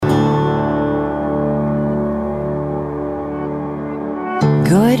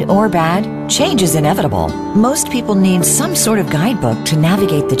Good or bad, change is inevitable. Most people need some sort of guidebook to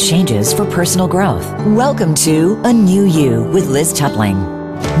navigate the changes for personal growth. Welcome to A New You with Liz Tupling.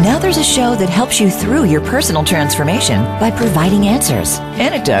 Now there's a show that helps you through your personal transformation by providing answers,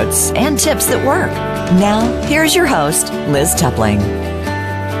 anecdotes, and tips that work. Now, here's your host, Liz Tupling.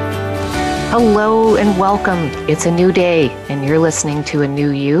 Hello and welcome. It's a new day, and you're listening to A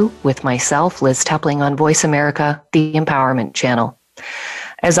New You with myself, Liz Tupling, on Voice America, the Empowerment Channel.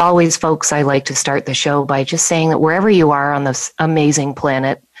 As always, folks, I like to start the show by just saying that wherever you are on this amazing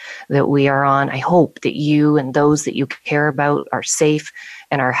planet that we are on, I hope that you and those that you care about are safe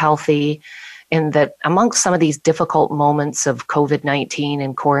and are healthy, and that amongst some of these difficult moments of COVID-19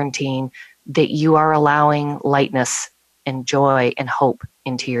 and quarantine, that you are allowing lightness and joy and hope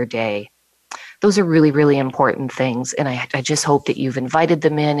into your day. Those are really, really important things, and I just hope that you've invited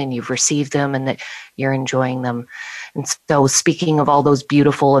them in and you've received them and that you're enjoying them. And so speaking of all those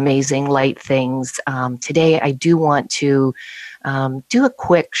beautiful, amazing light things, today I do want to do a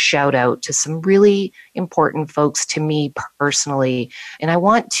quick shout out to some really important folks to me personally. And I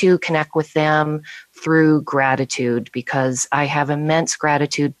want to connect with them through gratitude because I have immense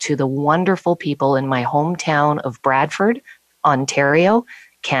gratitude to the wonderful people in my hometown of Bradford, Ontario,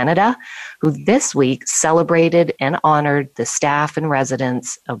 Canada, who this week celebrated and honored the staff and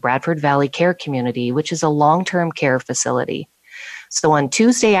residents of Bradford Valley Care Community, which is a long-term care facility. So on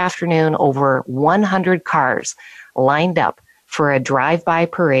Tuesday afternoon, over 100 cars lined up for a drive-by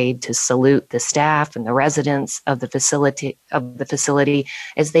parade to salute the staff and the residents of the facility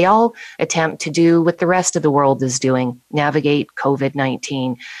as they all attempt to do what the rest of the world is doing, navigate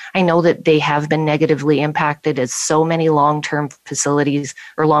COVID-19. I know that they have been negatively impacted as so many long-term facilities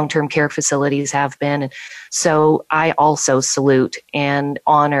or long-term care facilities have been. So I also salute and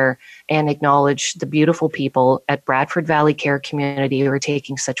honor and acknowledge the beautiful people at Bradford Valley Care Community who are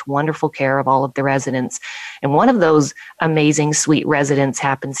taking such wonderful care of all of the residents. And one of those amazing, sweet residents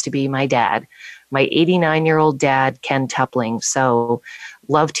happens to be my dad, my 89-year-old dad, Ken Tupling. So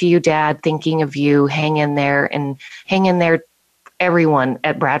love to you, Dad, thinking of you. Hang in there, and hang in there, everyone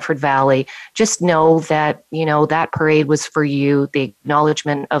at Bradford Valley. Just know that, that parade was for you, the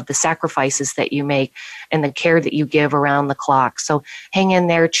acknowledgement of the sacrifices that you make and the care that you give around the clock. So hang in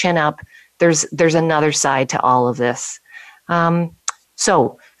there, chin up. There's another side to all of this.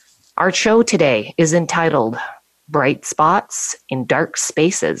 So our show today is entitled Bright Spots in Dark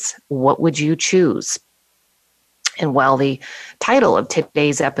Spaces. What would you choose? And while the title of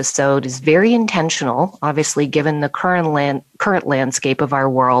today's episode is very intentional, obviously given the current landscape of our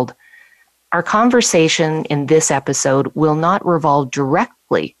world, our conversation in this episode will not revolve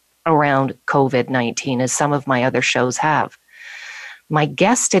directly around COVID-19 as some of my other shows have. My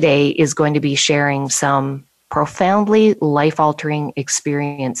guest today is going to be sharing some profoundly life-altering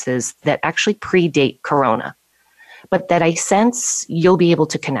experiences that actually predate Corona, but that I sense you'll be able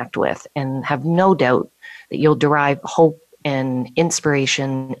to connect with and have no doubt that you'll derive hope and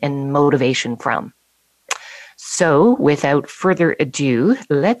inspiration and motivation from. So without further ado,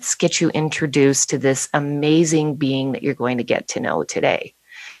 let's get you introduced to this amazing being that you're going to get to know today.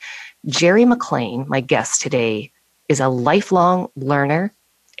 Jerry McLean, my guest today, is a lifelong learner,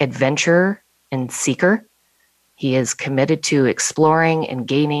 adventurer, and seeker. He is committed to exploring and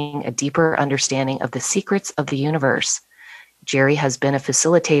gaining a deeper understanding of the secrets of the universe. Jerry has been a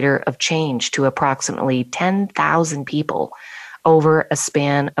facilitator of change to approximately 10,000 people over a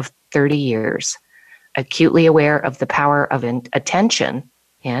span of 30 years. Acutely aware of the power of attention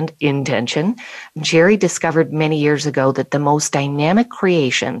and intention, Jerry discovered many years ago that the most dynamic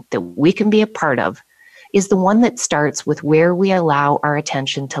creation that we can be a part of is the one that starts with where we allow our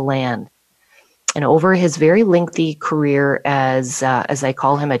attention to land. And over his very lengthy career as I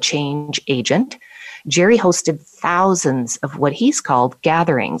call him, a change agent, Jerry hosted thousands of what he's called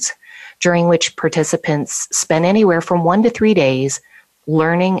gatherings, during which participants spent anywhere from 1 to 3 days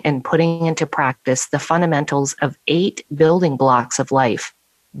learning and putting into practice the fundamentals of 8 building blocks of life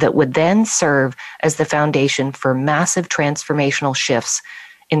that would then serve as the foundation for massive transformational shifts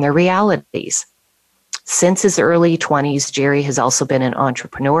in their realities. Since his early 20s, Jerry has also been an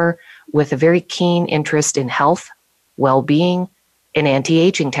entrepreneur with a very keen interest in health, well-being, and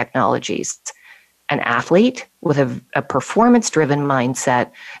anti-aging technologies. An athlete with a performance-driven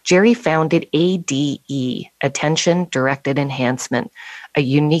mindset, Jerry founded ADE, Attention Directed Enhancement, a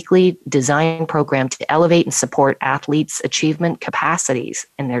uniquely designed program to elevate and support athletes' achievement capacities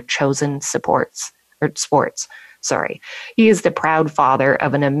in their chosen sports. He is the proud father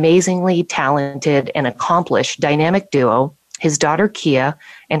of an amazingly talented and accomplished dynamic duo, his daughter Kia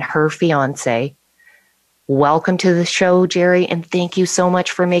and her fiance, Welcome to the show, Jerry, and thank you so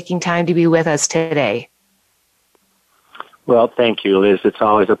much for making time to be with us today. Well, thank you, Liz. It's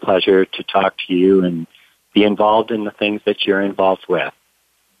always a pleasure to talk to you and be involved in the things that you're involved with.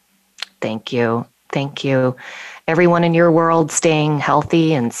 Thank you. Thank you. Everyone in your world staying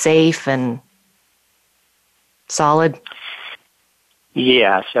healthy and safe and solid?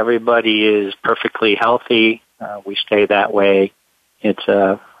 Yes, everybody is perfectly healthy. We stay that way. It's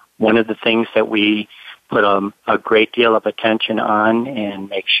one of the things that we put a great deal of attention on and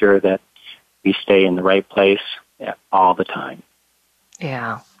make sure that we stay in the right place all the time.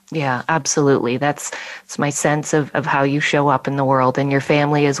 Yeah, absolutely. That's my sense of how you show up in the world and your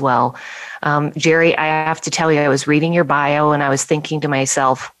family as well. Jerry, I have to tell you, I was reading your bio and I was thinking to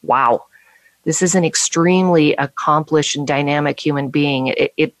myself, wow, this is an extremely accomplished and dynamic human being.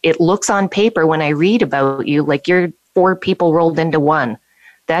 It looks on paper when I read about you like you're 4 people rolled into one.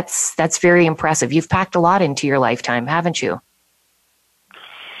 That's very impressive. You've packed a lot into your lifetime, haven't you?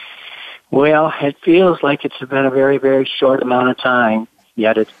 Well, it feels like it's been a very, very short amount of time,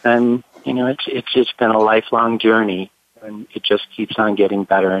 yet it's been, it's just been a lifelong journey, and it just keeps on getting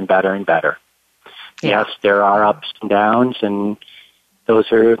better and better and better. Yeah. Yes, there are ups and downs, and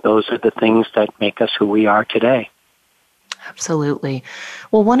those are the things that make us who we are today. Absolutely.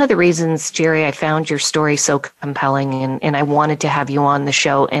 Well, one of the reasons, Jerry, I found your story so compelling and I wanted to have you on the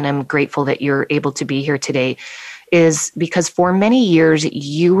show, and I'm grateful that you're able to be here today, is because for many years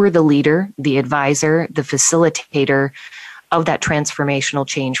you were the leader, the advisor, the facilitator of that transformational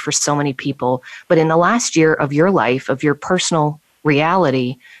change for so many people. But in the last year of your life, of your personal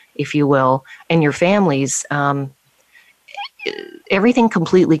reality, if you will, and your family's, everything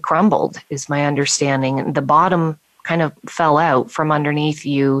completely crumbled, is my understanding. And the bottom kind of fell out from underneath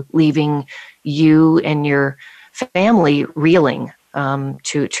you, leaving you and your family reeling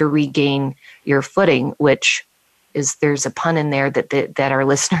to regain your footing, which is, there's a pun in there that our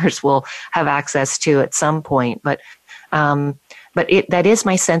listeners will have access to at some point. But that is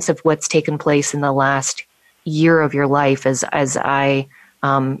my sense of what's taken place in the last year of your life, as I,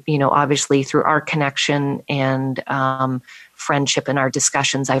 obviously through our connection and friendship and our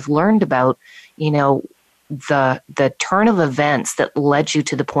discussions, I've learned about, the turn of events that led you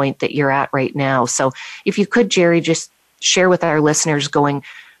to the point that you're at right now. So if you could, Jerry, just share with our listeners going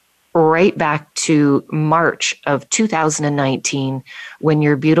right back to March of 2019, when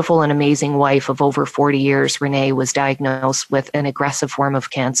your beautiful and amazing wife of over 40 years, Renee, was diagnosed with an aggressive form of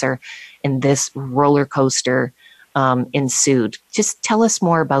cancer, and this roller coaster ensued. Just tell us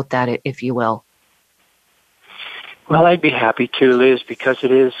more about that, if you will. Well, I'd be happy to, Liz, because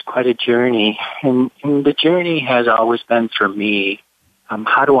it is quite a journey. And the journey has always been for me,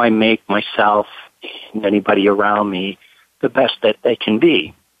 how do I make myself and anybody around me the best that they can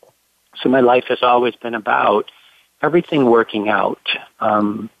be? So my life has always been about everything working out.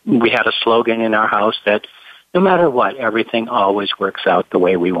 We had a slogan in our house that no matter what, everything always works out the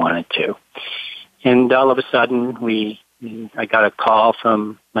way we want it to. And all of a sudden, I got a call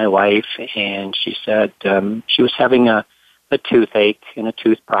from my wife, and she said she was having a toothache and a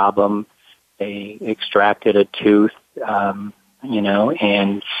tooth problem. They extracted a tooth, and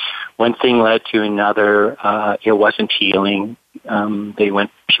one thing led to another. It wasn't healing. She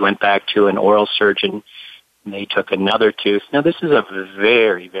went back to an oral surgeon, and they took another tooth. Now, this is a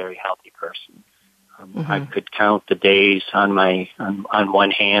very, very healthy person. I could count the days on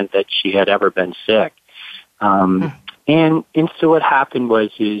one hand that she had ever been sick. And so what happened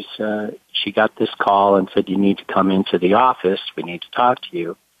was she got this call and said, "You need to come into the office. We need to talk to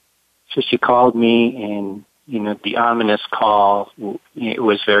you." So she called me, and the ominous call, it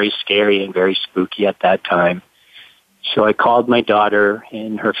was very scary and very spooky at that time. So I called my daughter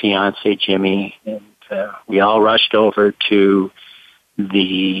and her fiance, Jimmy, and we all rushed over to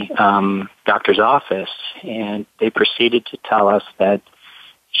the doctor's office, and they proceeded to tell us that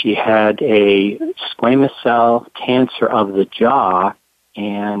she had a squamous cell cancer of the jaw,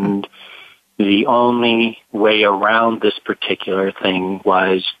 and the only way around this particular thing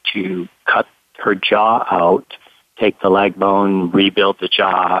was to cut her jaw out, take the leg bone, rebuild the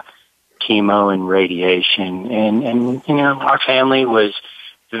jaw, chemo and radiation. And our family was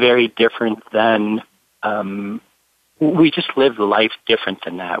very different then. We just lived life different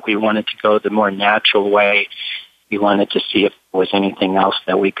than that. We wanted to go the more natural way. We wanted to see if there was anything else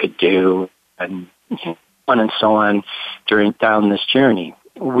that we could do, and on and so on down this journey.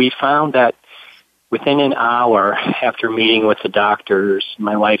 We found that within an hour after meeting with the doctors,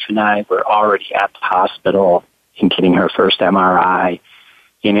 my wife and I were already at the hospital and getting her first MRI,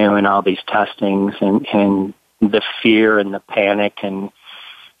 and all these testings, and the fear and the panic and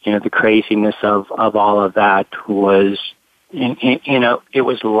the craziness of all of that was, it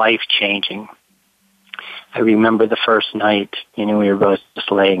was life-changing. I remember the first night, we were both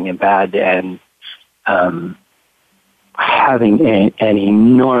just laying in bed and having an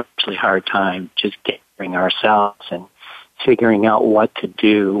enormously hard time just gathering ourselves and figuring out what to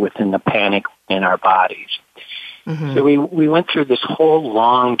do within the panic in our bodies. Mm-hmm. So we went through this whole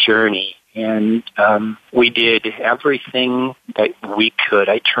long journey, and we did everything that we could.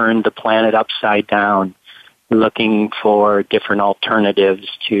 I turned the planet upside down, looking for different alternatives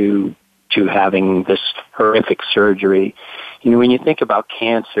to having this horrific surgery. When you think about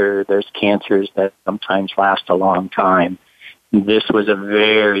cancer, there's cancers that sometimes last a long time. This was a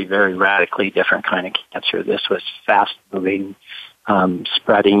very, very radically different kind of cancer. This was fast-moving,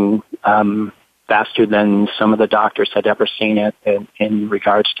 spreading faster than some of the doctors had ever seen it in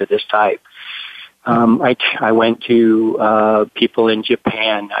regards to this type. I went to people in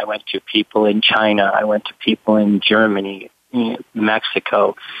Japan. I went to people in China. I went to people in Germany,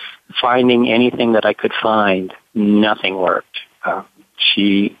 Mexico. Finding anything that I could find, nothing worked.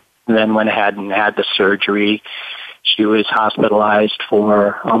 She then went ahead and had the surgery. She was hospitalized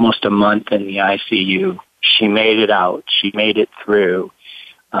for almost a month in the ICU. She made it out. She made it through.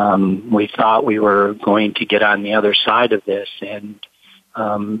 We thought we were going to get on the other side of this, and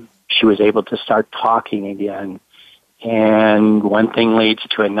she was able to start talking again. And one thing leads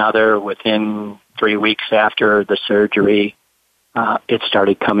to another. Within 3 weeks after the surgery, it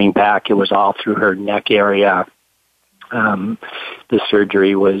started coming back. It was all through her neck area. The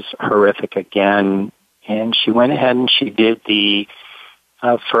surgery was horrific again, and she went ahead and she did the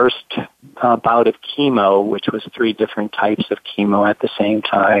first bout of chemo, which was 3 different types of chemo at the same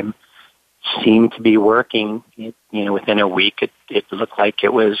time. Seemed to be working. Within a week, it looked like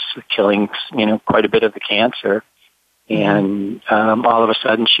it was killing, quite a bit of the cancer. And all of a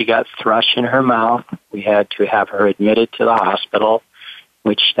sudden, she got thrush in her mouth. We had to have her admitted to the hospital,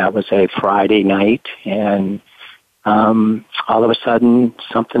 which that was a Friday night. And all of a sudden,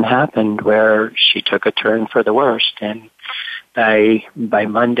 something happened where she took a turn for the worst. And by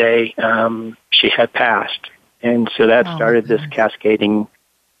Monday, she had passed. And so that started this cascading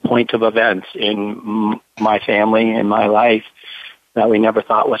point of events in my family and my life that we never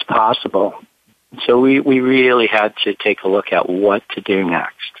thought was possible. So we really had to take a look at what to do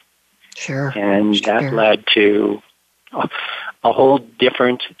next. Sure. And that led to a whole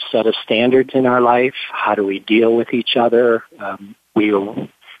different set of standards in our life. How do we deal with each other? We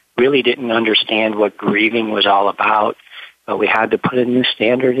really didn't understand what grieving was all about, but we had to put a new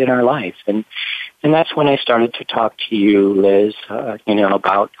standard in our life. And that's when I started to talk to you, Liz,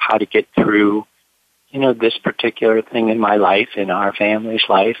 about how to get through this particular thing in my life, in our family's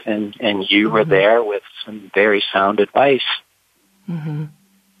life, and you were there with some very sound advice. Mm-hmm.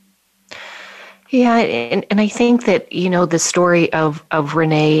 Yeah, and I think that, the story of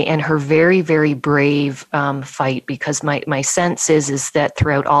Renee and her very, very brave fight, because my sense is that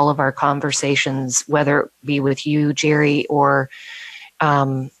throughout all of our conversations, whether it be with you, Jerry, or,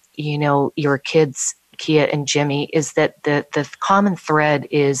 your kids, Kia and Jimmy, is that the common thread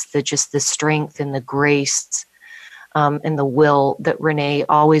is just the strength and the grace and the will that Renee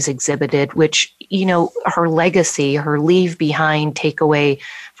always exhibited, which, her legacy, her leave behind, takeaway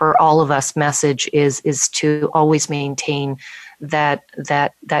for all of us message is to always maintain that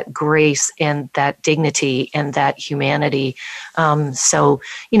grace and that dignity and that humanity. And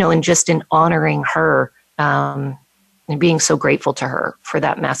just in honoring her, and being so grateful to her for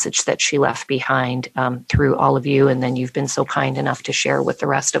that message that she left behind through all of you, and then you've been so kind enough to share with the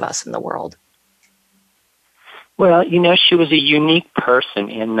rest of us in the world. Well, she was a unique person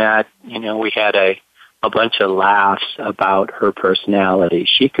in that, we had a bunch of laughs about her personality.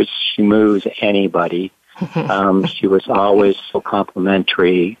 She could schmooze anybody. She was always so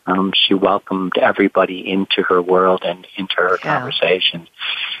complimentary. She welcomed everybody into her world and into her conversations.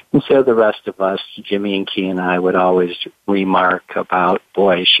 And so the rest of us, Jimmy and Key and I, would always remark about,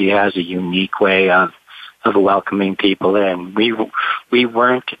 boy, she has a unique way of welcoming people in. We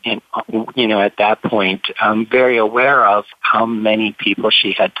weren't, at that point, very aware of how many people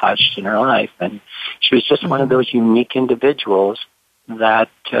she had touched in her life. And she was just one of those unique individuals that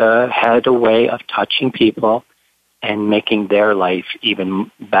had a way of touching people and making their life even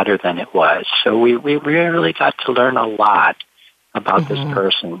better than it was. So we really got to learn a lot about this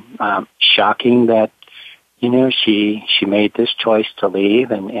person. Shocking that, she made this choice to leave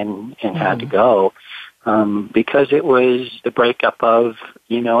and had to go. Because it was the breakup of,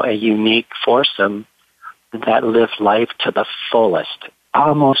 a unique foursome that lived life to the fullest.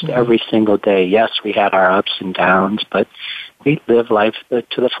 almost every single day. Yes, we had our ups and downs, but we lived life to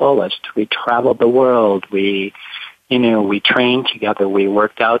the fullest. We traveled the world. We trained together. We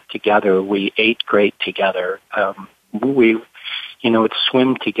worked out together. We ate great together. We would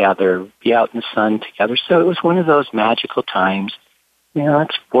swim together, be out in the sun together. So it was one of those magical times.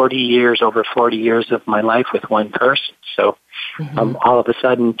 It's over 40 years of my life with one person. So all of a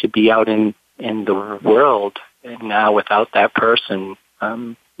sudden to be out in the world and now without that person,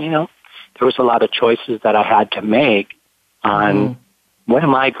 there was a lot of choices that I had to make on what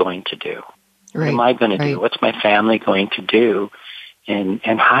am I going to do? What am I going to do? What's my family going to do? And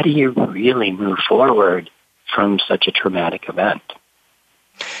how do you really move forward from such a traumatic event?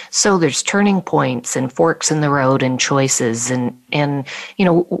 So there's turning points and forks in the road and choices. And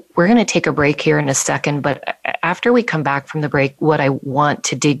we're going to take a break here in a second. But after we come back from the break, what I want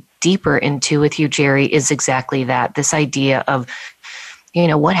to dig deeper into with you, Jerry, is exactly that. This idea of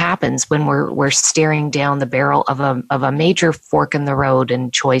what happens when we're staring down the barrel of a major fork in the road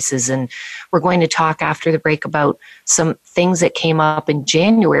and choices. And we're going to talk after the break about some things that came up in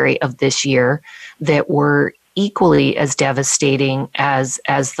January of this year that were equally as devastating as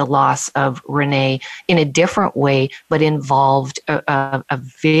the loss of Renee in a different way, but involved a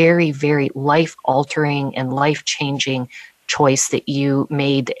very, very life-altering and life-changing choice that you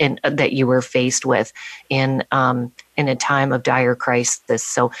made and that you were faced with in a time of dire crisis.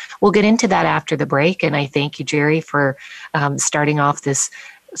 So we'll get into that after the break. And I thank you, Jerry, for starting off this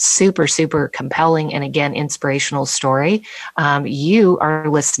super, super compelling and, again, inspirational story. You are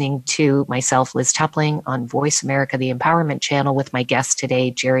listening to myself, Liz Tupling, on Voice America, the Empowerment Channel, with my guest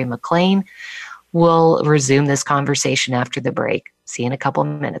today, Jerry McLean. We'll resume this conversation after the break. See you in a couple of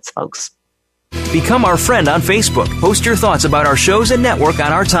minutes, folks. Become our friend on Facebook. Post your thoughts about our shows and network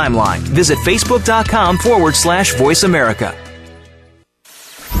on our timeline. Visit facebook.com/Voice America.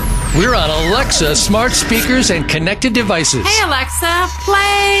 We're on Alexa, smart speakers, and connected devices. Hey, Alexa,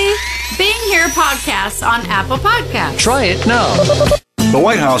 play Being Here podcast on Apple Podcasts. Try it now. The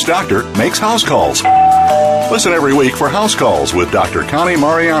White House doctor makes house calls. Listen every week for House Calls with Dr. Connie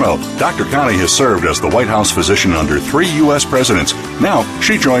Mariano. Dr. Connie has served as the White House physician under 3 U.S. presidents. Now,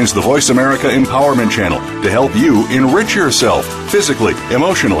 she joins the Voice America Empowerment Channel to help you enrich yourself physically,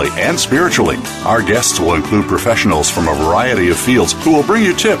 emotionally, and spiritually. Our guests will include professionals from a variety of fields who will bring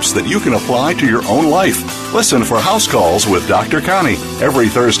you tips that you can apply to your own life. Listen for House Calls with Dr. Connie every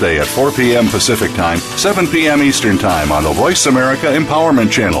Thursday at 4 p.m. Pacific Time, 7 p.m. Eastern Time on the Voice America Empowerment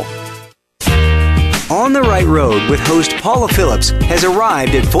Channel. On the Right Road with host Paula Phillips has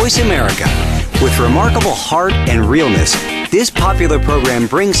arrived at Voice America. With remarkable heart and realness, this popular program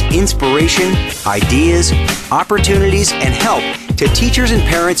brings inspiration, ideas, opportunities, and help to teachers and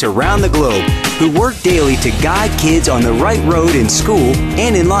parents around the globe who work daily to guide kids on the right road in school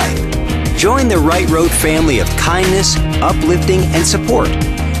and in life. Join the Right Road family of kindness, uplifting, and support.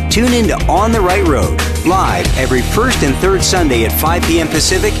 Tune in to On the Right Road, live every first and third Sunday at 5 p.m.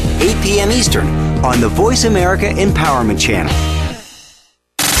 Pacific, 8 p.m. Eastern, on the Voice America Empowerment Channel.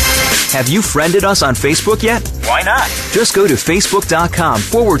 Have you friended us on Facebook yet? Why not? Just go to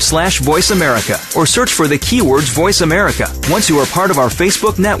facebook.com/Voice America or search for the keywords Voice America. Once you are part of our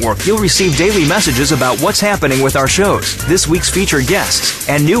Facebook network, you'll receive daily messages about what's happening with our shows, this week's featured guests,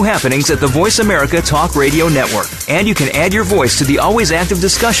 and new happenings at the Voice America Talk Radio Network. And you can add your voice to the always active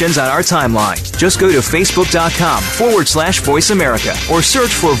discussions on our timeline. Just go to facebook.com/Voice America or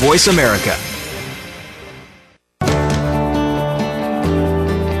search for Voice America.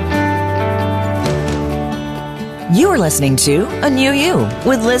 You are listening to A New You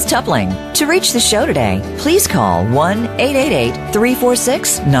with Liz Tupling. To reach the show today, please call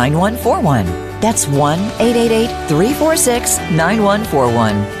 1-888-346-9141. That's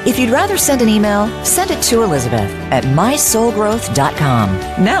 1-888-346-9141. If you'd rather send an email, send it to Elizabeth at mysoulgrowth.com.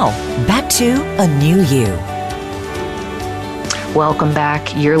 Now, back to A New You. Welcome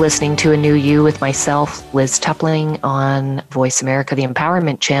back. You're listening to A New You with myself, Liz Tupling, on Voice America, the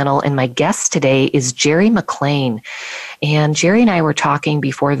Empowerment Channel. And my guest today is Jerry McLean. And Jerry and I were talking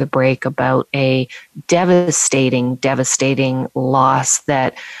before the break about a devastating loss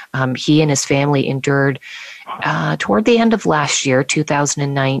that he and his family endured toward the end of last year,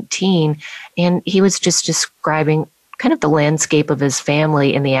 2019. And he was just describing kind of the landscape of his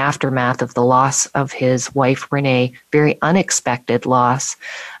family in the aftermath of the loss of his wife, Renee, very unexpected loss.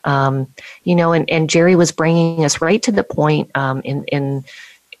 And Jerry was bringing us right to the point in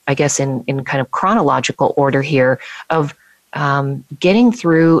kind of chronological order here of getting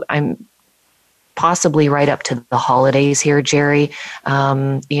through possibly right up to the holidays here, Jerry.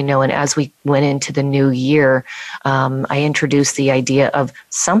 And as we went into the new year, I introduced the idea of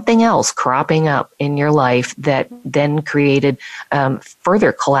something else cropping up in your life that then created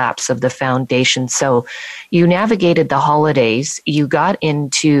further collapse of the foundation. So you navigated the holidays, you got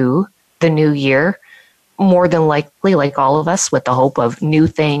into the new year, more than likely, like all of us, with the hope of new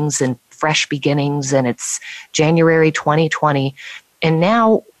things and fresh beginnings, and it's January 2020. And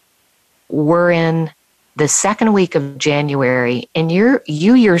now we're in the second week of January, and you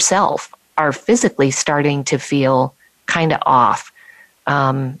yourself are physically starting to feel kind of off.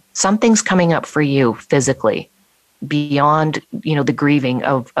 Something's coming up for you physically beyond, the grieving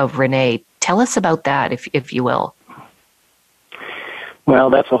of Renee. Tell us about that, if you will. Well,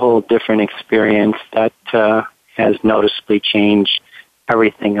 that's a whole different experience that has noticeably changed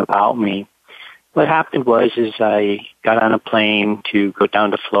everything about me. What happened was I got on a plane to go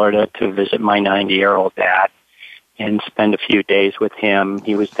down to Florida to visit my 90-year-old dad and spend a few days with him.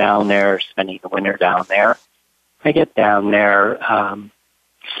 He was down there, spending the winter down there. I get down there,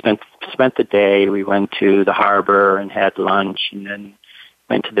 spent the day. We went to the harbor and had lunch, and then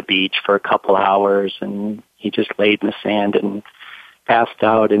went to the beach for a couple hours, and he just laid in the sand and passed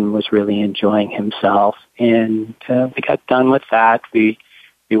out and was really enjoying himself. And we got done with that. We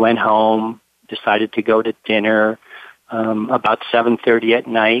went home, decided to go to dinner about 7:30 at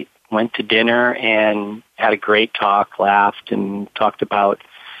night, went to dinner and had a great talk, laughed, and talked about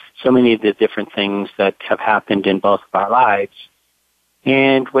so many of the different things that have happened in both of our lives.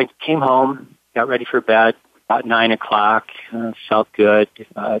 And when came home, got ready for bed, about 9 o'clock, felt good,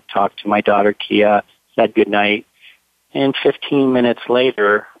 talked to my daughter, Kia, said goodnight. And 15 minutes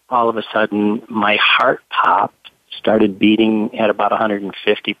later, all of a sudden, my heart popped, started beating at about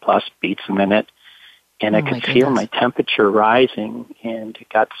 150 plus beats a minute, and I could feel my temperature rising, and it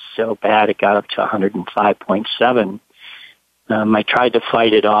got so bad it got up to 105.7. I tried to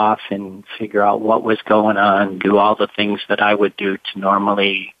fight it off and figure out what was going on, do all the things that I would do to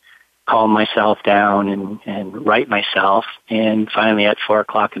normally calm myself down and right myself, and finally at 4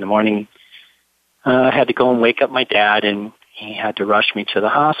 o'clock in the morning, I had to go and wake up my dad, and he had to rush me to the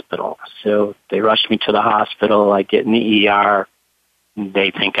hospital. So they rushed me to the hospital. I get in the ER.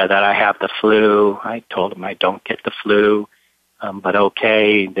 They think that I have the flu. I told them I don't get the flu, but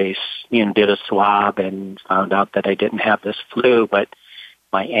okay. They did a swab and found out that I didn't have this flu, but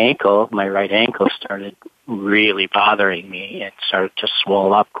my right ankle, started really bothering me. It started to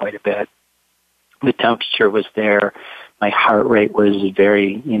swell up quite a bit. The temperature was there. My heart rate was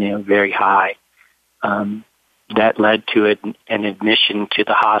very high. That led to an admission to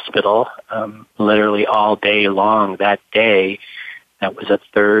the hospital, literally all day long that day. That was a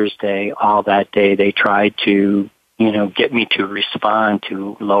Thursday. All that day they tried to, get me to respond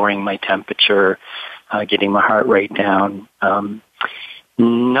to lowering my temperature, getting my heart rate down.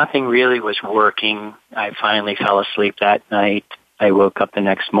 Nothing really was working. I finally fell asleep that night. I woke up the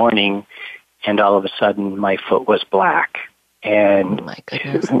next morning, and all of a sudden my foot was black. And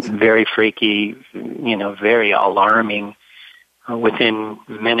very freaky, very alarming. Within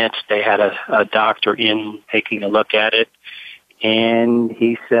minutes, they had a doctor in taking a look at it, and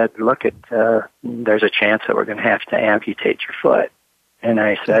he said, "Look, there's a chance that we're going to have to amputate your foot." And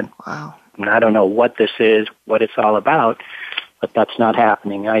I said, "Wow, I don't know what this is, what it's all about, but that's not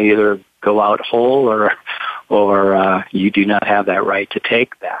happening. I either go out whole, or you do not have that right to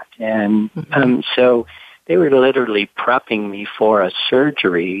take that." And so they were literally prepping me for a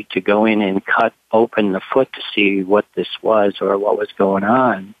surgery to go in and cut open the foot to see what this was or what was going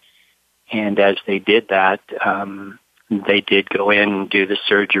on. And as they did that, they did go in and do the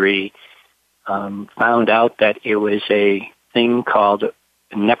surgery, found out that it was a thing called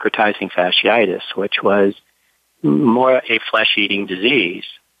necrotizing fasciitis, which was more a flesh-eating disease.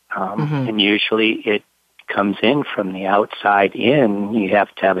 And usually it comes in from the outside in. You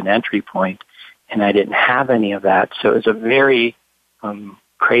have to have an entry point. And I didn't have any of that. So it was a very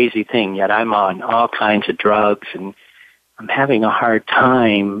crazy thing. Yet I'm on all kinds of drugs, and I'm having a hard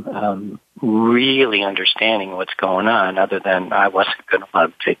time really understanding what's going on, other than I wasn't going to let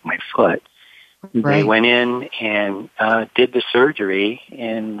them take my foot. Right. They went in and did the surgery,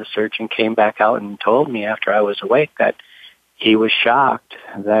 and the surgeon came back out and told me after I was awake that he was shocked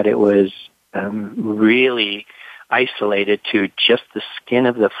that it was really isolated to just the skin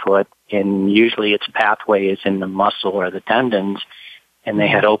of the foot, and usually its pathway is in the muscle or the tendons, and they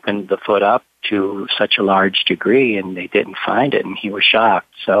had opened the foot up to such a large degree, and they didn't find it, and he was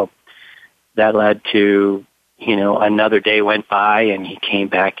shocked. So that led to, another day went by, and he came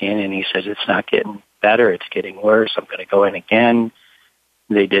back in, and he says, "It's not getting better, it's getting worse. I'm going to go in again."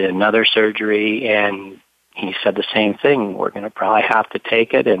 they did another surgery, and he said the same thing. We're going to probably have to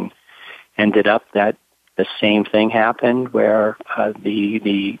take it, and ended up that the same thing happened where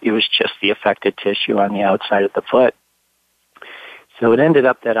it was just the affected tissue on the outside of the foot. So it ended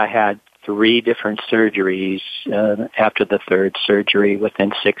up that I had 3 different surgeries. After the third surgery,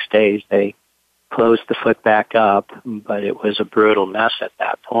 within 6 days, they closed the foot back up, but it was a brutal mess at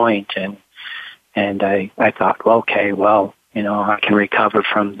that point. And I thought, well, okay, well, I can recover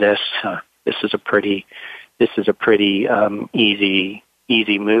from this. This is a pretty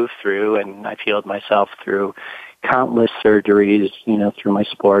easy move through, and I healed myself through countless surgeries, through my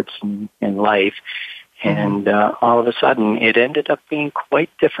sports and life. And all of a sudden, it ended up being quite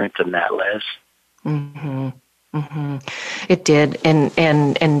different than that, Liz. Mm-hmm. Mm-hmm. It did,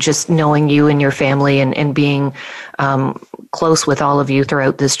 and just knowing you and your family and being close with all of you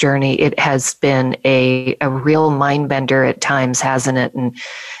throughout this journey, it has been a real mind bender at times, hasn't it?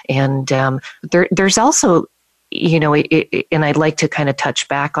 And there's also, and I'd like to kind of touch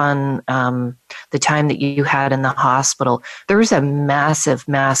back on the time that you had in the hospital. There was a massive,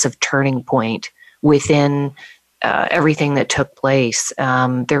 massive turning point within everything that took place.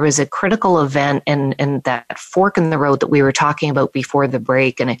 There was a critical event and that fork in the road that we were talking about before the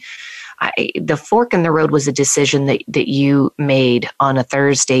break. And the fork in the road was a decision that you made on a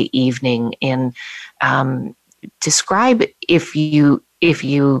Thursday evening. And describe, if you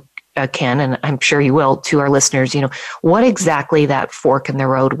can, and I'm sure you will, to our listeners, what exactly that fork in the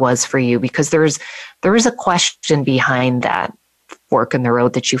road was for you, because there is a question behind that fork in the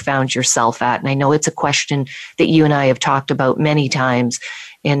road that you found yourself at. And I know it's a question that you and I have talked about many times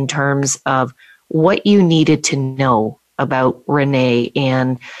in terms of what you needed to know about Renee,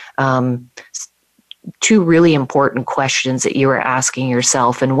 and 2 really important questions that you were asking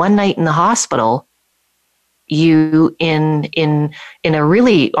yourself. And one night in the hospital, you, in a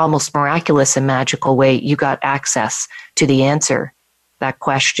really almost miraculous and magical way, you got access to the answer, that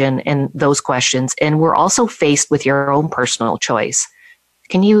question and those questions, and we're also faced with your own personal choice.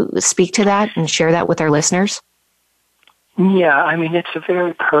 Can you speak to that and share that with our listeners? Yeah, it's a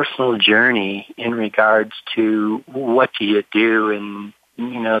very personal journey in regards to what do you do in,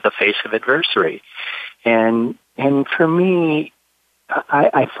 the face of adversity. And for me,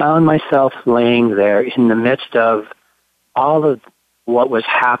 I found myself laying there in the midst of all of what was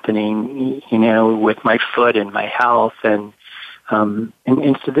happening, with my foot and my health. And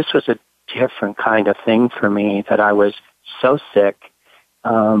so this was a different kind of thing for me, that I was so sick.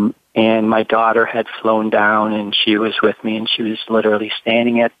 And my daughter had flown down, and she was with me, and she was literally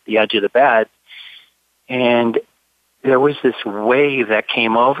standing at the edge of the bed. And there was this wave that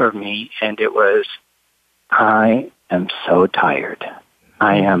came over me, and it was, I am so tired.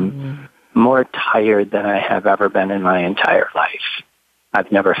 I am more tired than I have ever been in my entire life.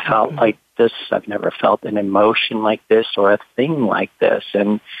 I've never felt like this. I've never felt an emotion like this or a thing like this.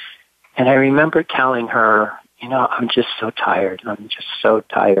 And I remember telling her, I'm just so tired. I'm just so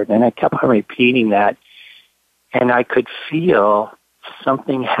tired. And I kept on repeating that. And I could feel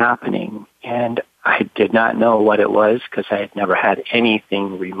something happening. And I did not know what it was, because I had never had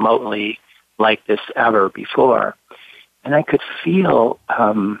anything remotely like this ever before. And I could feel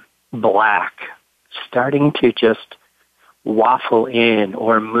black starting to just waffle in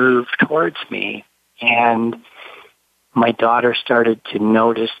or move towards me. And my daughter started to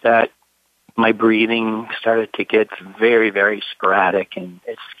notice that my breathing started to get very, very sporadic, and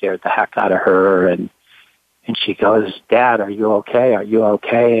it scared the heck out of her. And she goes, Dad, are you okay? Are you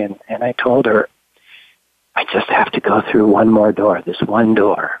okay? And I told her, I just have to go through one more door, this one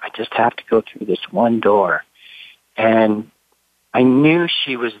door. I just have to go through this one door. And I knew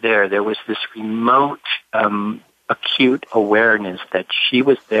she was there. There was this remote, acute awareness that she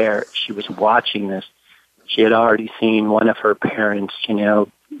was there. She was watching this. She had already seen one of her parents,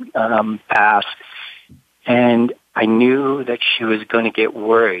 pass. And I knew that she was going to get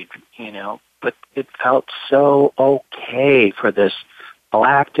worried, but it felt so okay for this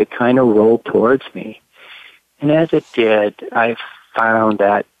black to kind of roll towards me. And as it did, I found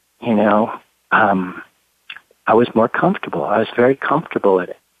that, I was more comfortable. I was very comfortable in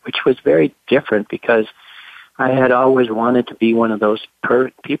it, which was very different, because I had always wanted to be one of those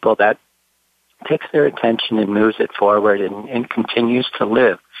people that takes their attention and moves it forward and continues to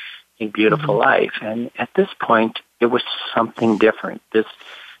live a beautiful life. And at this point, it was something different. This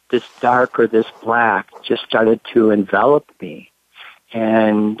dark or this black just started to envelop me.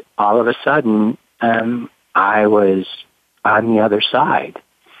 And all of a sudden, I was on the other side.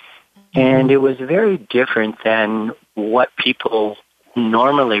 And it was very different than what people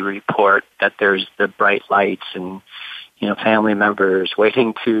normally report, that there's the bright lights and, family members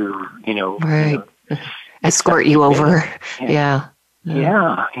waiting to, right. Escort you over. Yeah.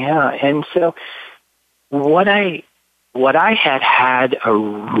 And so what I had a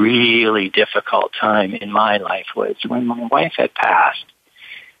really difficult time in my life was when my wife had passed.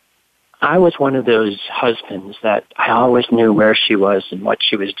 I was one of those husbands that I always knew where she was and what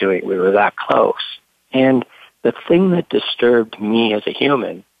she was doing. We were that close. And the thing that disturbed me as a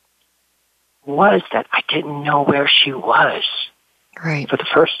human was that I didn't know where she was. Right. For the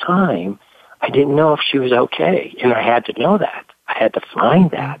first time, I didn't know if she was okay. And I had to know that. I had to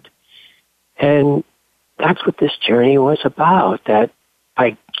find that. And that's what this journey was about, that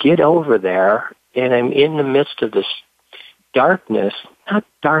I get over there and I'm in the midst of this darkness, not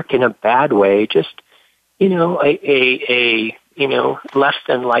dark in a bad way, just, a less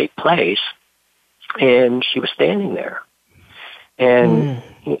than light place. And she was standing there. And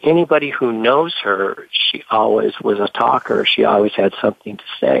anybody who knows her, she always was a talker. She always had something to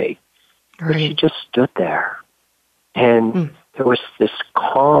say. But she just stood there. And there was this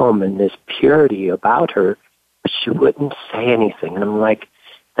calm and this purity about her, but she wouldn't say anything. And I'm like,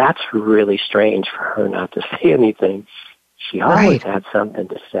 that's really strange for her not to say anything. She always had something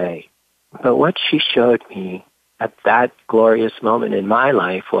to say. But what she showed me at that glorious moment in my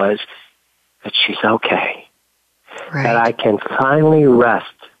life was that she's okay. Right. That I can finally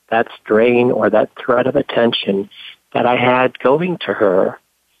rest that strain or that thread of attention that I had going to her,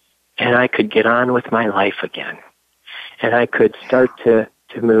 and I could get on with my life again. And I could start to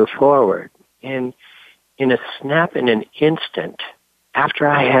move forward. And in a snap, in an instant, after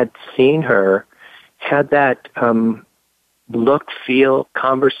I had seen her, had that look, feel,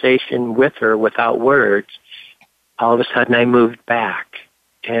 conversation with her without words, all of a sudden I moved back.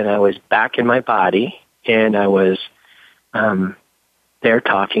 And I was back in my body, and I was there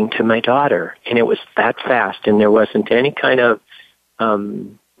talking to my daughter. And it was that fast, and there wasn't any kind of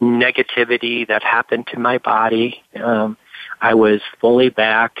negativity that happened to my body. I was fully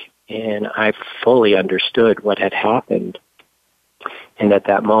back, and I fully understood what had happened. And at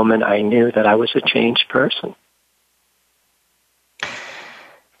that moment, I knew that I was a changed person.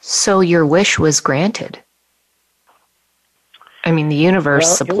 So your wish was granted. I mean, the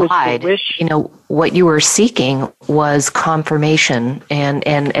universe supplied, what you were seeking was confirmation. And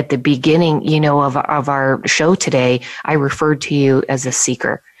at the beginning, of our show today, I referred to you as a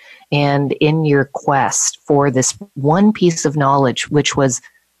seeker. And in your quest for this one piece of knowledge, which was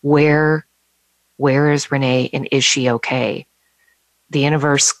where is Renee and is she okay? The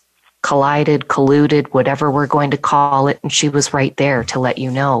universe colluded, whatever we're going to call it, and she was right there to let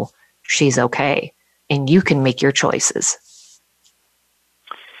you know she's okay. And you can make your choices.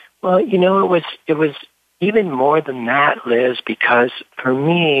 Well, it was even more than that, Liz, because for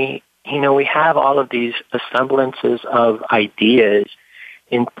me, we have all of these assemblances of ideas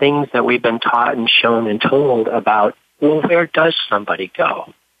and things that we've been taught and shown and told about, well, where does somebody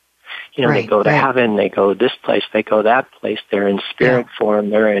go? They go to heaven, they go this place, they go that place, they're in spirit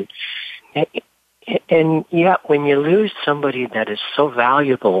form, they're in... And yet when you lose somebody that is so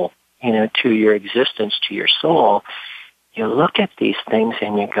valuable, to your existence, to your soul, you look at these things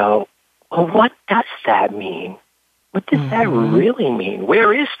and you go, well, what does that mean? What does that really mean?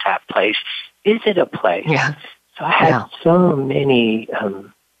 Where is that place? Is it a place? Yeah. So I had so many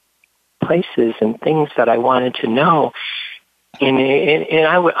places and things that I wanted to know. And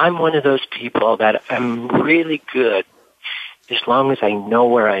I'm one of those people that I'm really good as long as I know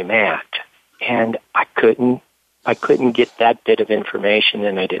where I'm at. And I couldn't get that bit of information,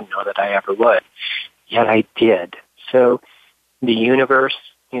 and I didn't know that I ever would. Yet I did. So the universe,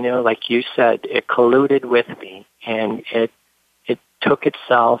 like you said, it colluded with me, and it took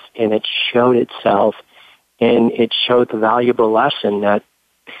itself, and it showed itself, and it showed the valuable lesson that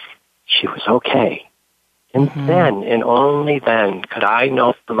she was okay. And then, and only then, could I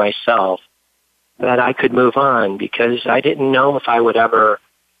know for myself that I could move on, because I didn't know if I would ever,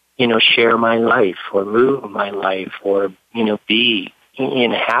 share my life or move my life or, be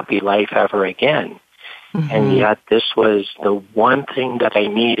in a happy life ever again. And yet this was the one thing that I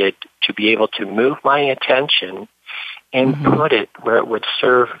needed to be able to move my attention and put it where it would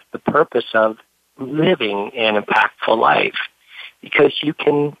serve the purpose of living an impactful life. Because you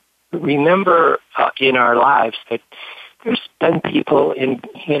can remember in our lives that there's been people in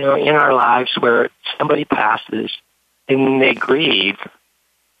our lives where somebody passes and they grieve,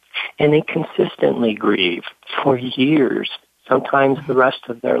 and they consistently grieve for years, sometimes the rest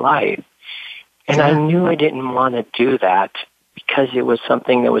of their life. And I knew I didn't want to do that because it was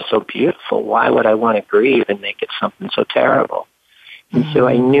something that was so beautiful. Why would I want to grieve and make it something so terrible? And so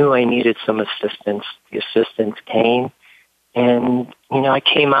I knew I needed some assistance. The assistance came, And, I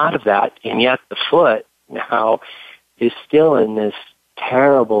came out of that, and yet the foot now is still in this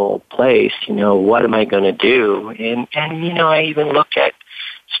terrible place. What am I going to do? And I even look at,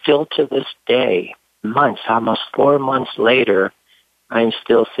 still to this day, months, almost 4 months later, I'm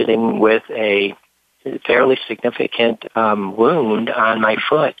still sitting with a fairly significant wound on my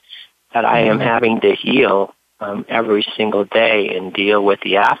foot that I am having to heal every single day and deal with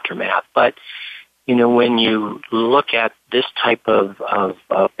the aftermath. But, when you look at this type of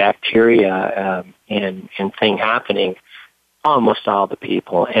bacteria and thing happening, almost all the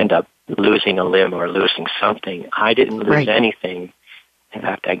people end up losing a limb or losing something. I didn't lose anything. In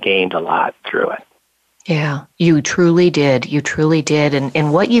fact, I gained a lot through it. Yeah, you truly did. You truly did.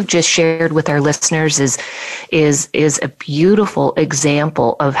 And what you've just shared with our listeners is a beautiful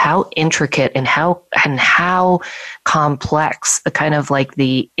example of how intricate and how complex, kind of like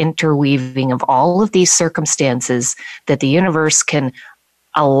the interweaving of all of these circumstances that the universe can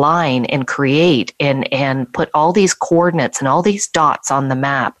align and create and put all these coordinates and all these dots on the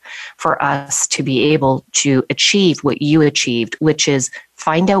map for us to be able to achieve what you achieved, which is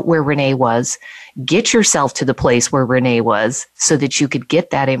find out where Renee was, get yourself to the place where Renee was so that you could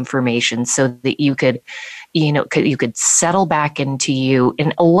get that information, so that you could settle back into you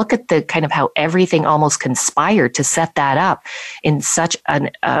and look at the kind of how everything almost conspired to set that up in such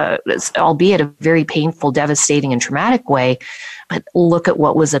an, albeit a very painful, devastating, and traumatic way. But look at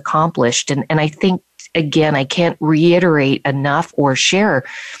what was accomplished. And I think, again, I can't reiterate enough or share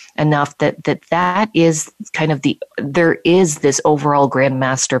enough that is kind of there is this overall grand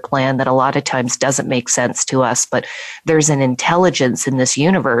master plan that a lot of times doesn't make sense to us, but there's an intelligence in this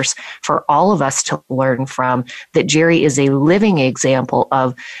universe for all of us to learn from, that Jerry is a living example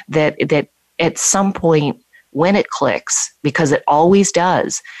of, that at some point when it clicks, because it always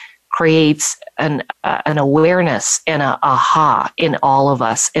does, creates an awareness and a aha in all of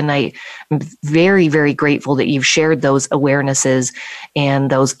us. And I am very, very grateful that you've shared those awarenesses and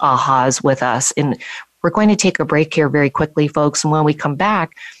those ahas with us. And we're going to take a break here very quickly, folks. And when we come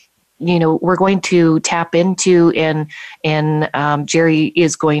back, we're going to tap into and Jerry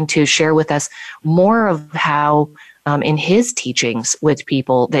is going to share with us more of how in his teachings with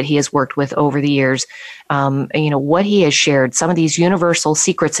people that he has worked with over the years, what he has shared, some of these universal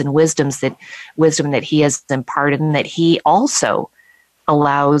secrets and wisdom that he has imparted, and that he also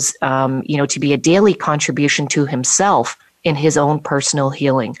allows, to be a daily contribution to himself in his own personal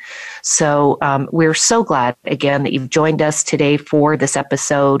healing. So we're so glad, again, that you've joined us today for this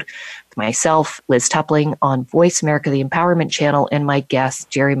episode. Myself, Liz Tupling, on Voice America, the Empowerment Channel, and my guest,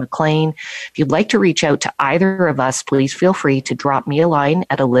 Jerry McLean. If you'd like to reach out to either of us, please feel free to drop me a line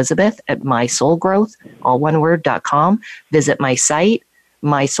at Elizabeth@mysoulgrowth, all one word.com. Visit my site,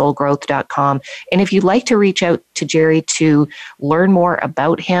 mysoulgrowth.com. And if you'd like to reach out to Jerry to learn more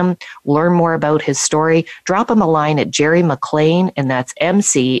about him, learn more about his story, drop him a line at Jerry McLean, and that's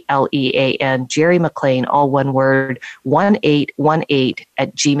McLean, Jerry McLean, all one word,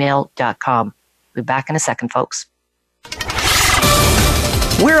 1818@gmail.com. We'll be back in a second, folks.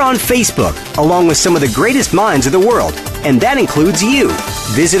 We're on Facebook, along with some of the greatest minds of the world, and that includes you.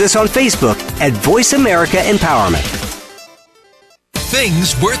 Visit us on Facebook at Voice America Empowerment.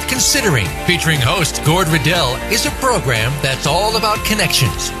 Things Worth Considering, featuring host Gord Riddell, is a program that's all about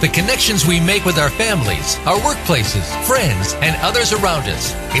connections. The connections we make with our families, our workplaces, friends, and others around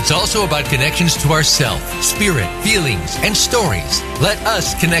us. It's also about connections to ourself, spirit, feelings, and stories. Let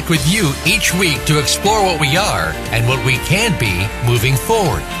us connect with you each week to explore what we are and what we can be moving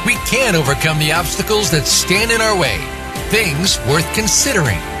forward. We can overcome the obstacles that stand in our way. Things Worth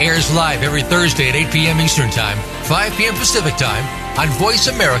Considering airs live every Thursday at 8 p.m. Eastern Time, 5 p.m. Pacific Time on Voice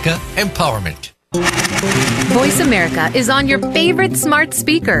America Empowerment. Voice America is on your favorite smart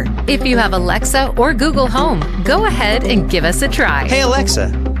speaker. If you have Alexa or Google Home, go ahead and give us a try. Hey Alexa,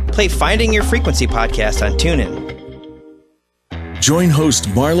 play Finding Your Frequency podcast on TuneIn. Join host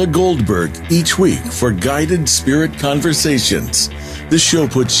Marla Goldberg each week for guided spirit conversations. This show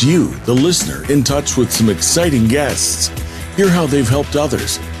puts you, the listener, in touch with some exciting guests. Hear how they've helped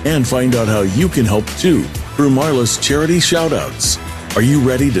others and find out how you can help too through Marla's charity shoutouts. Are you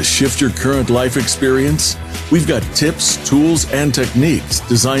ready to shift your current life experience? We've got tips, tools, and techniques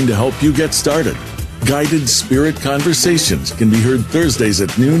designed to help you get started. Guided Spirit Conversations can be heard Thursdays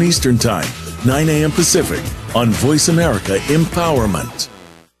at noon Eastern Time, 9 a.m. Pacific on Voice America Empowerment.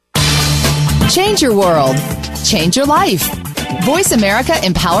 Change your world. Change your life.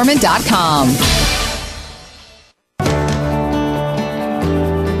 VoiceAmericaEmpowerment.com.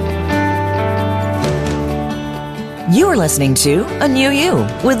 You are listening to A New You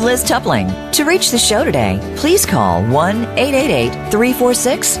with Liz Tupling. To reach the show today, please call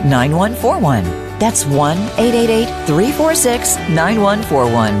 1-888-346-9141. That's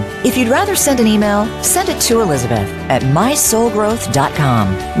 1-888-346-9141. If you'd rather send an email, send it to Elizabeth at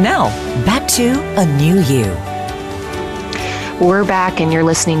mysoulgrowth.com. Now, back to A New You. We're back, and you're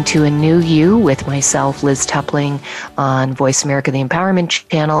listening to A New You with myself, Liz Tupling, on Voice America, the Empowerment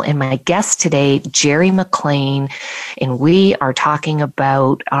Channel, and my guest today, Jerry McLean, and we are talking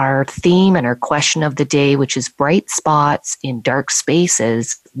about our theme and our question of the day, which is bright spots in dark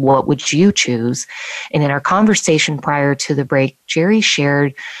spaces. What would you choose? And in our conversation prior to the break, Jerry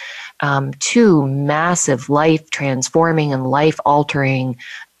shared two massive life-transforming and life-altering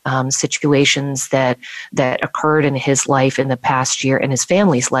situations that occurred in his life in the past year and his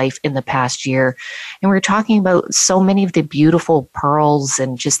family's life in the past year. And we're talking about so many of the beautiful pearls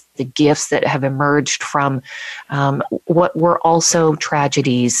and just the gifts that have emerged from what were also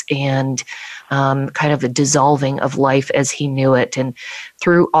tragedies and kind of a dissolving of life as he knew it. And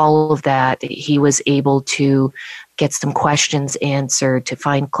through all of that, he was able to get some questions answered, to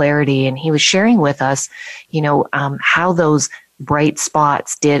find clarity. And he was sharing with us, how those bright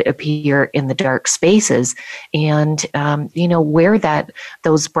spots did appear in the dark spaces, and where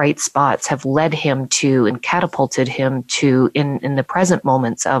those bright spots have led him to and catapulted him to in the present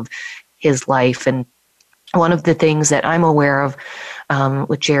moments of his life. And one of the things that I'm aware of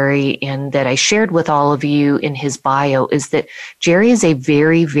with Jerry, and that I shared with all of you in his bio, is that Jerry is a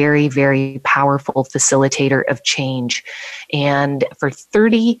very, very, very powerful facilitator of change. And for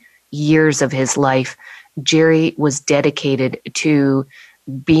 30 years of his life, Jerry was dedicated to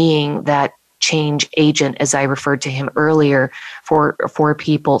being that change agent, as I referred to him earlier, for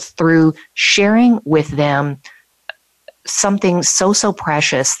people through sharing with them something so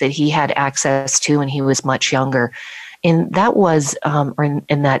precious that he had access to when he was much younger. And that was,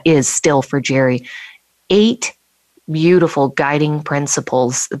 and that is still for Jerry, 8 beautiful guiding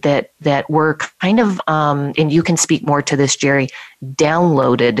principles that were kind of, and you can speak more to this, Jerry,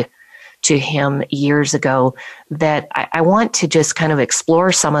 downloaded to him years ago, that I want to just kind of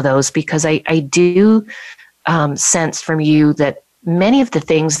explore some of those, because I do sense from you that many of the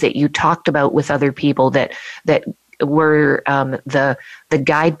things that you talked about with other people that were the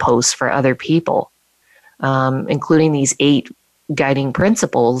guideposts for other people, including these 8 guiding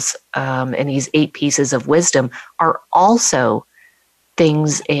principles and these 8 pieces of wisdom, are also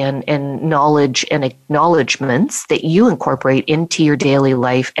things and knowledge and acknowledgments that you incorporate into your daily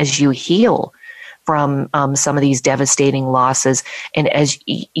life as you heal from some of these devastating losses, and as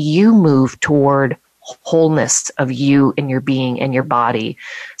you move toward wholeness of you and your being and your body.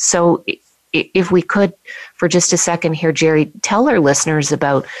 So if we could, for just a second here, Jerry, tell our listeners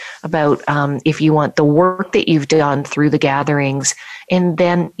about if you want, the work that you've done through the gatherings, and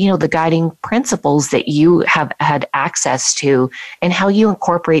then, the guiding principles that you have had access to, and how you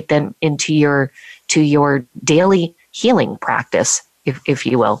incorporate them into your daily healing practice, if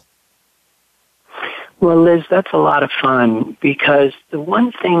you will. Well, Liz, that's a lot of fun, because the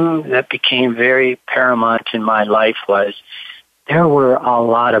one thing that became very paramount in my life was there were a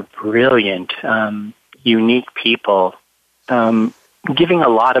lot of brilliant, unique people giving a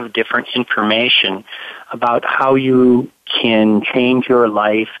lot of different information about how you can change your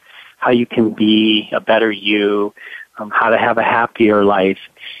life, how you can be a better you, how to have a happier life.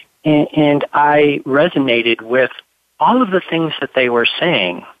 And I resonated with all of the things that they were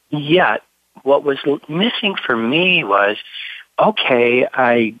saying. Yet, what was missing for me was, okay,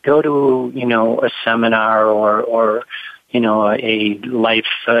 I go to, a seminar or a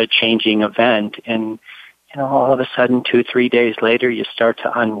life-changing event, and, all of a sudden, 2-3 days later, you start to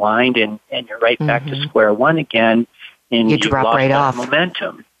unwind, and you're right back to square one again, and you drop lost right that off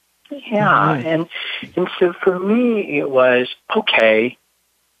momentum. Yeah, and so for me, it was, okay,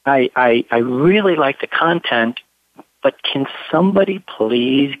 I really like the content, but can somebody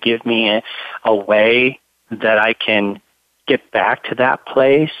please give me a way that I can get back to that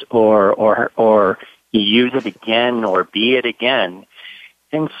place, or use it again, or be it again?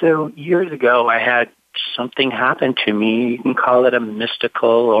 And so years ago, I had something happen to me. You can call it a mystical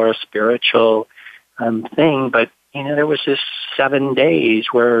or a spiritual thing, but there was this 7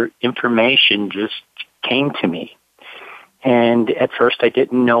 days where information just came to me. And at first I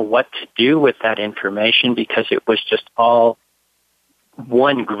didn't know what to do with that information, because it was just all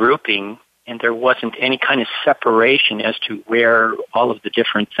one grouping, and there wasn't any kind of separation as to where all of the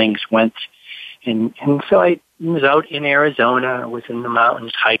different things went. And so I was out in Arizona, I was in the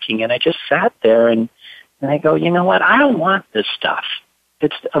mountains hiking, and I just sat there and I go, you know what, I don't want this stuff.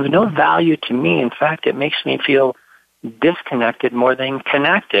 It's of no value to me. In fact, it makes me feel disconnected more than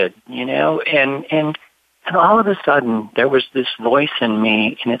connected, and all of a sudden there was this voice in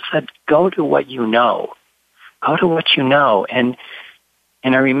me, and it said, go to what you know. Go to what you know. And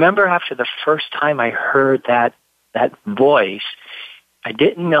I remember after the first time I heard that voice, I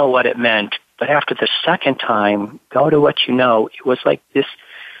didn't know what it meant, but after the second time, go to what you know, it was like this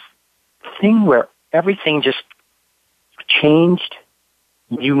thing where everything just changed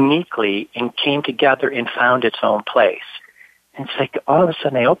uniquely and came together and found its own place. And it's like all of a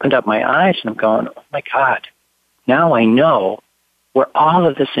sudden I opened up my eyes and I'm going, oh my God, now I know where all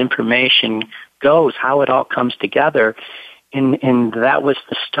of this information goes, how it all comes together. And that was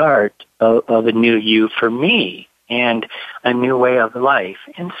the start of a new you for me and a new way of life.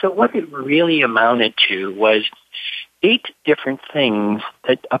 And so what it really amounted to was 8 different things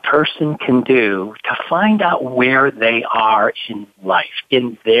that a person can do to find out where they are in life,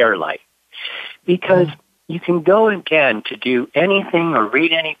 in their life. Because you can go again to do anything or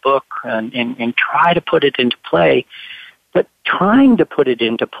read any book and try to put it into play, but trying to put it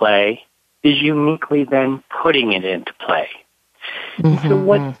into play is uniquely then putting it into play. Mm-hmm. So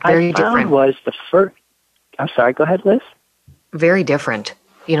what I found was the first... I'm sorry, go ahead, Liz. Very different.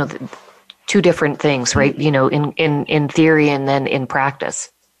 2 different things, right? In theory and then in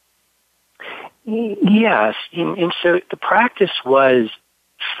practice. Yes. And so the practice was,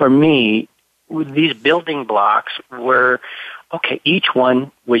 for me, these building blocks were, okay, each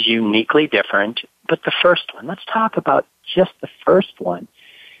one was uniquely different, but the first one, let's talk about just the first one.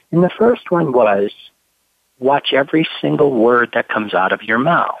 And the first one was, watch every single word that comes out of your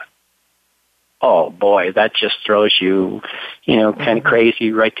mouth. Oh boy, that just throws you, kind of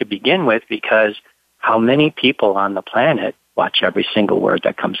crazy right to begin with, because how many people on the planet watch every single word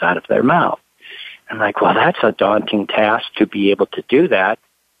that comes out of their mouth? I'm like, well, that's a daunting task to be able to do that.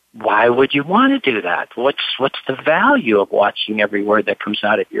 Why would you want to do that? What's the value of watching every word that comes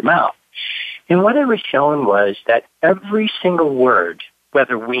out of your mouth? And what I was shown was that every single word,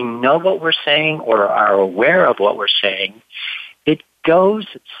 whether we know what we're saying or are aware of what we're saying, it goes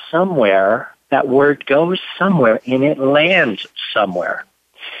somewhere. That word goes somewhere, and it lands somewhere.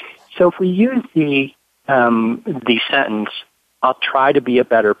 So if we use the sentence, I'll try to be a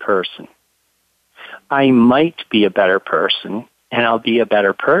better person. I might be a better person, and I'll be a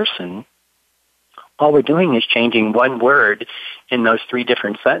better person. All we're doing is changing one word in those 3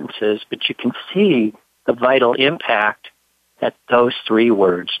 different sentences, but you can see the vital impact that those 3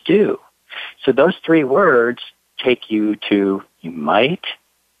 words do. So those 3 words take you to you might,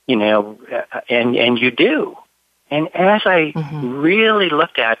 and you do. And as I really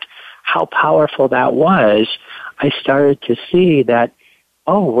looked at how powerful that was, I started to see that,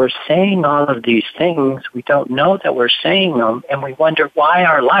 we're saying all of these things. We don't know that we're saying them, and we wonder why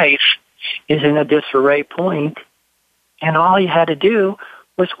our life is in a disarray point, and all you had to do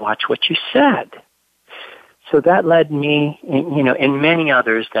was watch what you said. So that led me, and many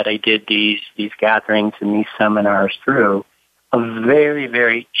others that I did these gatherings and these seminars through, a very,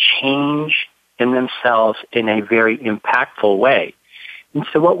 very change in themselves in a very impactful way. And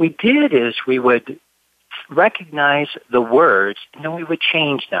so what we did is we would recognize the words, and then we would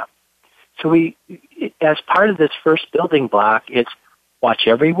change them. So as part of this first building block, it's watch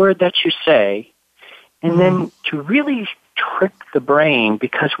every word that you say, and then to really trick the brain,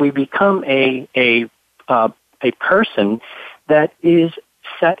 because we become a person that is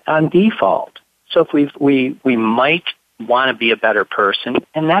set on default. So if we might want to be a better person,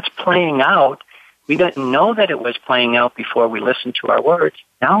 and that's playing out. We didn't know that it was playing out before we listened to our words.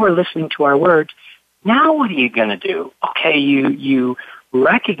 Now we're listening to our words. Now what are you going to do? Okay, you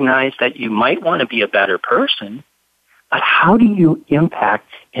recognize that you might want to be a better person, but how do you impact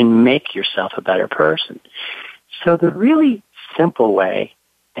and make yourself a better person? So the really simple way,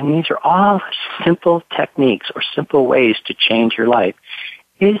 and these are all simple techniques or simple ways to change your life,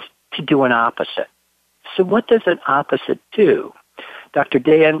 is to do an opposite. So what does an opposite do? Dr.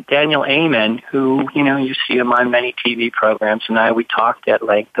 Daniel Amen, who, you see him on many TV programs, and we talked at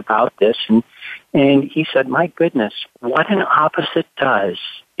length about this, and he said, my goodness, what an opposite does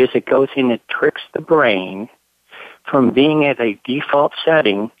is it goes in and tricks the brain from being at a default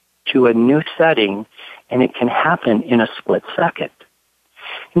setting to a new setting, and it can happen in a split second.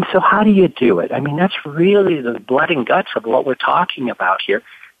 And so how do you do it? I mean, that's really the blood and guts of what we're talking about here.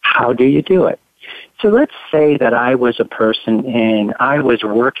 How do you do it? So let's say that I was a person and I was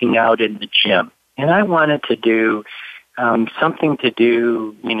working out in the gym, and I wanted to do something to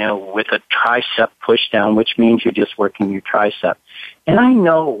do, with a tricep push down, which means you're just working your tricep. And I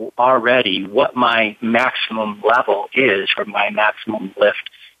know already what my maximum level is, or my maximum lift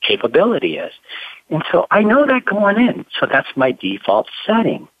capability is. And so I know that going in. So that's my default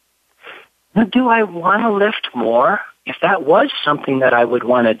setting. Now, do I want to lift more? If that was something that I would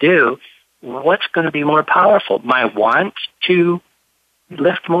want to do, what's going to be more powerful? My want to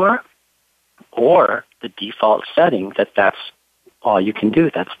lift more, or the default setting that's all you can do,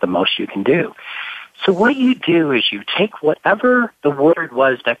 that's the most you can do? So what you do is you take whatever the word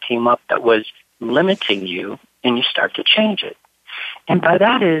was that came up that was limiting you, and you start to change it. And by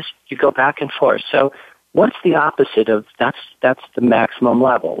that is, you go back and forth. So what's the opposite of that's the maximum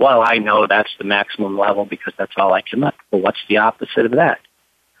level? Well, I know that's the maximum level because that's all I can lift. Well, what's the opposite of that?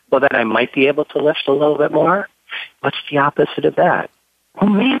 Well, that I might be able to lift a little bit more. What's the opposite of that? Well,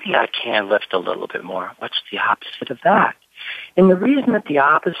 maybe I can lift a little bit more. What's the opposite of that? And the reason that the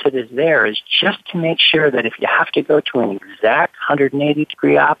opposite is there is just to make sure that if you have to go to an exact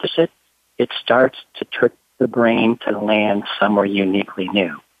 180-degree opposite, it starts to trick the brain to land somewhere uniquely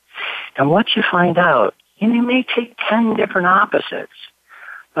new. And what you find out, and you may take 10 different opposites,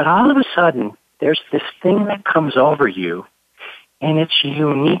 but all of a sudden, there's this thing that comes over you, and it's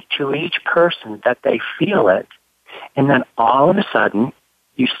unique to each person that they feel it. And then all of a sudden,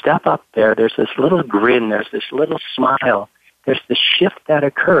 you step up there, there's this little grin, there's this little smile, there's the shift that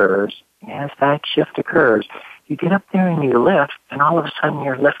occurs. And as that shift occurs, you get up there and you lift, and all of a sudden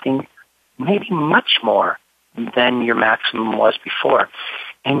you're lifting maybe much more than your maximum was before.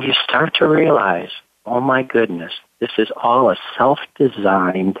 And you start to realize, oh my goodness, this is all a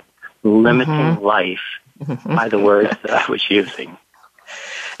self-designed, limiting life by the words that I was using.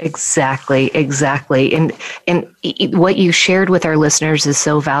 Exactly. And what you shared with our listeners is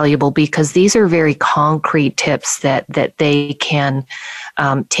so valuable because these are very concrete tips that they can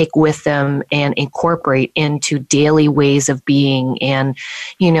take with them and incorporate into daily ways of being. And,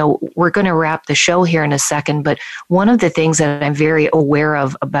 we're going to wrap the show here in a second, but one of the things that I'm very aware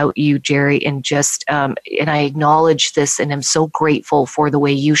of about you, Jerry, and and I acknowledge this and I'm so grateful for the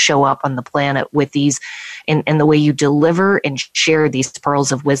way you show up on the planet with these and the way you deliver and share these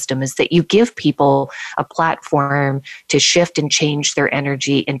pearls of wisdom is that you give people a platform to shift and change their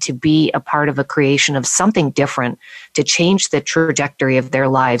energy and to be a part of a creation of something different, to change the trajectory of their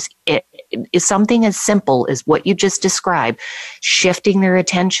lives. It is something as simple as what you just described, shifting their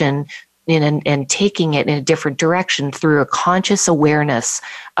attention and taking it in a different direction through a conscious awareness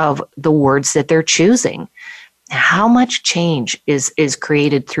of the words that they're choosing. How much change is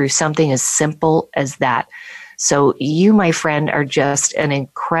created through something as simple as that? So you, my friend, are just an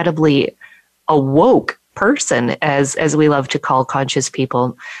incredibly awoke person, as we love to call conscious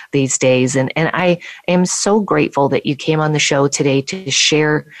people these days. And I am so grateful that you came on the show today to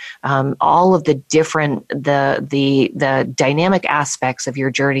share all of the different, the dynamic aspects of your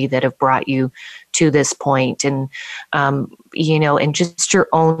journey that have brought you to this point, and and just your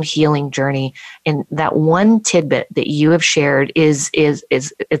own healing journey. And that one tidbit that you have shared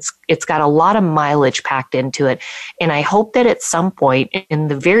it's got a lot of mileage packed into it. And I hope that at some point in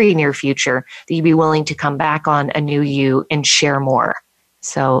the very near future that you'd be willing to come back on A New You and share more.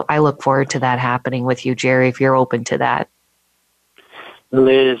 So I look forward to that happening with you, Jerry, if you're open to that.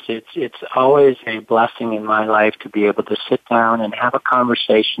 Liz, it's always a blessing in my life to be able to sit down and have a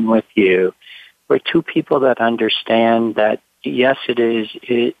conversation with you. We're two people that understand that, yes, it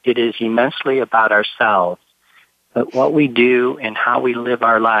is immensely about ourselves, but what we do and how we live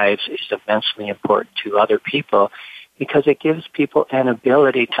our lives is immensely important to other people because it gives people an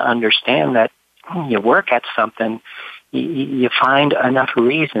ability to understand that when you work at something, you find enough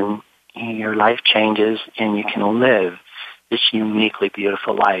reason, your life changes and you can live this uniquely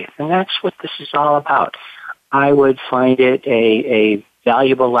beautiful life. And that's what this is all about. I would find it a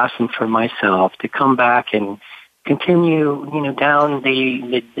valuable lesson for myself to come back and continue, down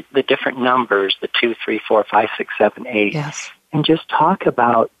the different numbers, the 2, 3, 4, 5, 6, 7, 8, yes, and just talk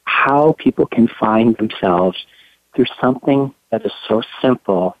about how people can find themselves through something that is so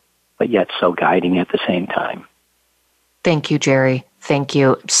simple, but yet so guiding at the same time. Thank you, Jerry. Thank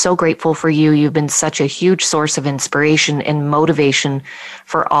you. So grateful for you. You've been such a huge source of inspiration and motivation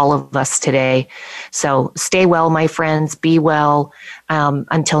for all of us today. So stay well, my friends. Be well.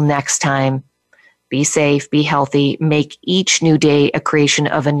 Until next time, be safe, be healthy. Make each new day a creation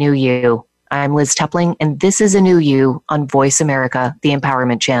of a new you. I'm Liz Tupling, and this is A New You on Voice America, the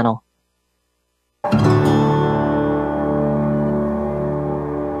Empowerment Channel.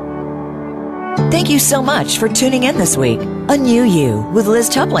 Thank you so much for tuning in this week. A New You with Liz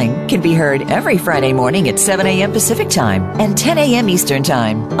Tupling can be heard every Friday morning at 7 a.m. Pacific Time and 10 a.m. Eastern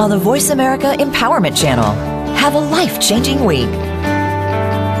Time on the Voice America Empowerment Channel. Have a life-changing week.